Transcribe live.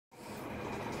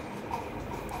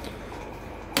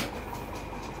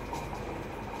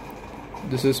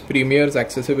This is Premier's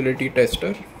accessibility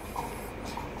tester.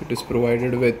 It is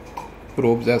provided with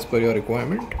probes as per your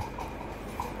requirement.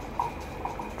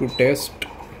 To test,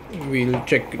 we'll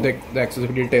check the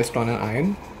accessibility test on an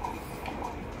iron.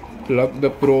 Plug the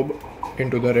probe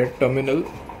into the red terminal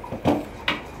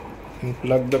and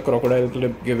plug the crocodile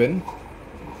clip given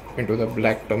into the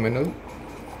black terminal.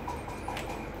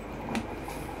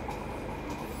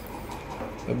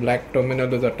 The black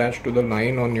terminal is attached to the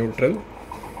line on neutral.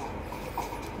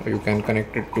 You can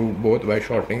connect it to both by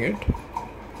shorting it.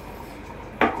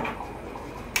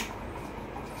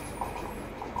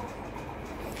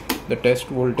 The test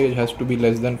voltage has to be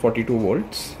less than 42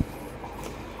 volts.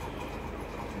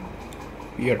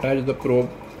 We attach the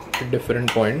probe at different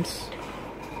points.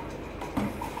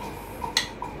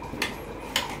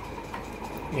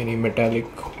 Any metallic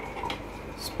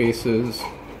spaces,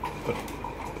 or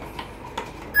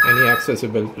any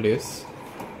accessible place.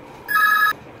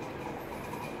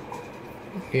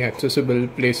 The accessible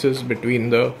places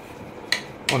between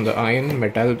on the iron,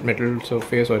 metal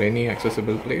surface, or any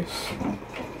accessible place.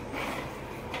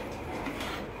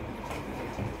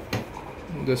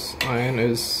 This iron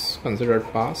is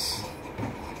considered pass.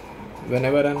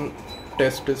 Whenever a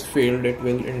test is failed, it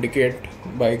will indicate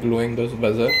by glowing this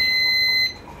buzzer.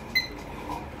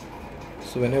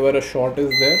 So whenever a short is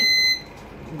there,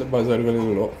 the buzzer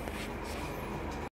will glow.